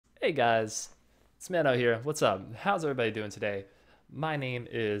Hey guys, it's Mano here. What's up? How's everybody doing today? My name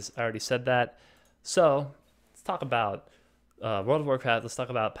is, I already said that. So, let's talk about World of Warcraft. Let's talk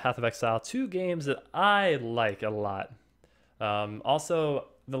about Path of Exile, two games that I like a lot. Also,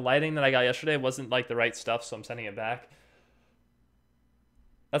 the lighting that I got yesterday wasn't like the right stuff, so I'm sending it back.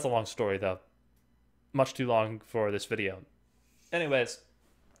 That's a long story though. Much too long for this video. Anyways,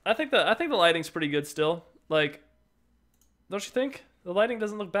 I think the lighting's pretty good still. Like, don't you think? The lighting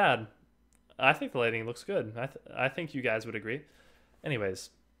doesn't look bad. I think the lighting looks good. I think you guys would agree.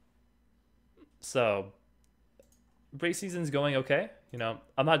 Anyways, so race season's going okay.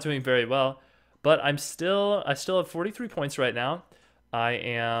 I'm not doing very well, but I still have 43 points right now. I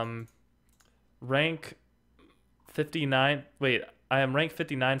am rank 59. Wait, I am rank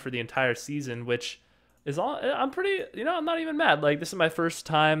 59 for the entire season, which is all I'm pretty, I'm not even mad. Like, this is my first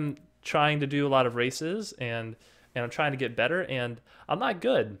time trying to do a lot of races, and I'm trying to get better, and I'm not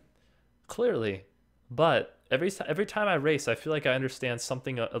good, clearly. But every time I race, I feel like I understand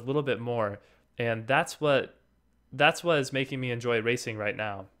something a little bit more, and that's what is making me enjoy racing right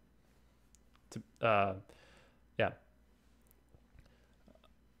now. Yeah.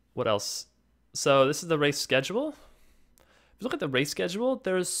 What else? So this is the race schedule. If you look at the race schedule,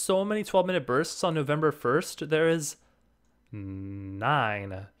 there's so many 12-minute bursts on November 1st. There is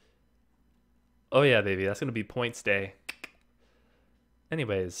 9. Oh yeah, baby, that's gonna be points day.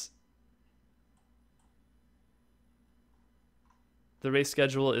 Anyways, the race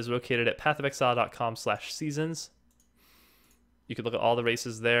schedule is located at pathofexile.com/seasons. You can look at all the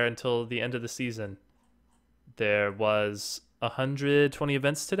races there until the end of the season. There was 120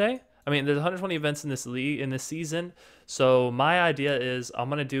 events today. I mean, there's 120 events in this season. So my idea is I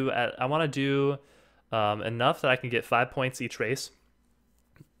want to do enough that I can get 5 points each race,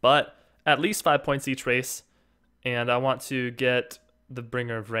 but at least 5 points each race, and I want to get the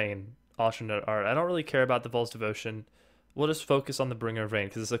Bringer of Rain alternate art. I don't really care about the Vol's Devotion. We'll just focus on the Bringer of Rain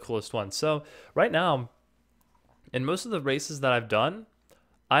because it's the coolest one. So right now, in most of the races that I've done,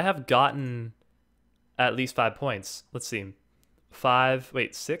 I have gotten at least 5 points. Let's see.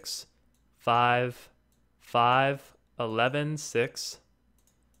 6, 5, 5, 11, 6.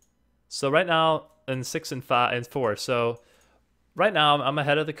 So right now, and 6 and 5 and 4. So right now I'm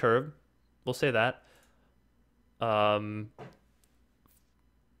ahead of the curve. We'll say that. And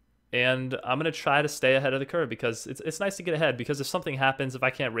I'm gonna try to stay ahead of the curve because it's nice to get ahead, because if something happens, if I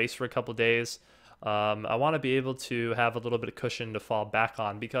can't race for a couple days, I want to be able to have a little bit of cushion to fall back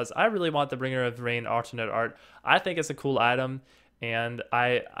on, because I really want the Bringer of Rain alternate art. I think it's a cool item, and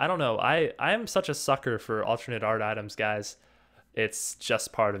I don't know, I am such a sucker for alternate art items, guys. It's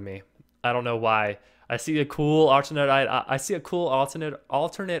just part of me. I don't know why. I see a cool alternate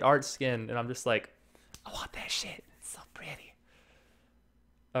alternate art skin, and I'm just like, I want that shit. It's so pretty.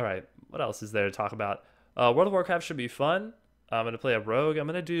 All right, what else is there to talk about? World of Warcraft should be fun. I'm gonna play a rogue. I'm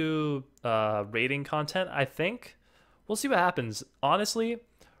gonna do raiding content, I think. We'll see what happens. Honestly,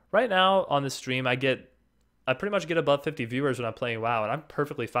 right now on this stream, I pretty much get above 50 viewers when I'm playing WoW, and I'm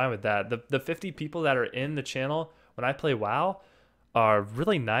perfectly fine with that. The 50 people that are in the channel when I play WoW are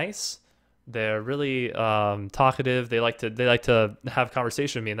really nice. They're really talkative. They like to have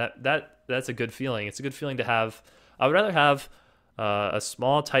conversation with me, and that's a good feeling. It's a good feeling to have. I would rather have a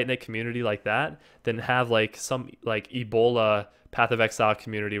small tight-knit community like that than have like some like Ebola Path of Exile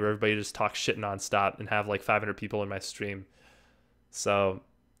community where everybody just talks shit nonstop and have like 500 people in my stream. So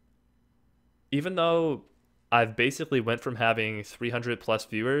even though I've basically went from having 300 plus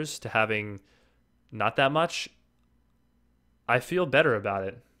viewers to having not that much, I feel better about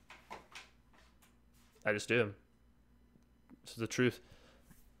it. I just do. This is the truth.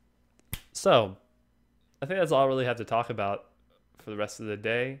 So I think that's all I really have to talk about for the rest of the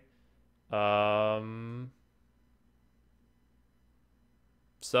day.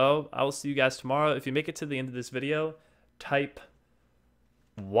 So I will see you guys tomorrow. If you make it to the end of this video, type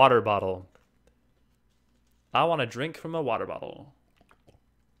water bottle. I want to drink from a water bottle.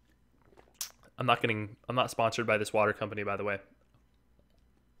 I'm not sponsored by this water company, by the way,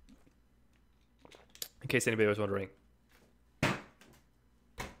 in case anybody was wondering.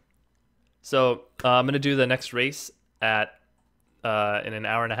 So I'm gonna do the next race at in an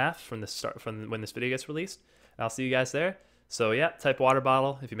hour and a half from when this video gets released. And I'll see you guys there. So yeah, type water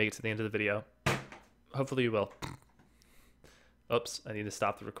bottle if you make it to the end of the video. Hopefully you will. Oops, I need to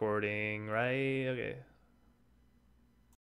stop the recording, right? Okay.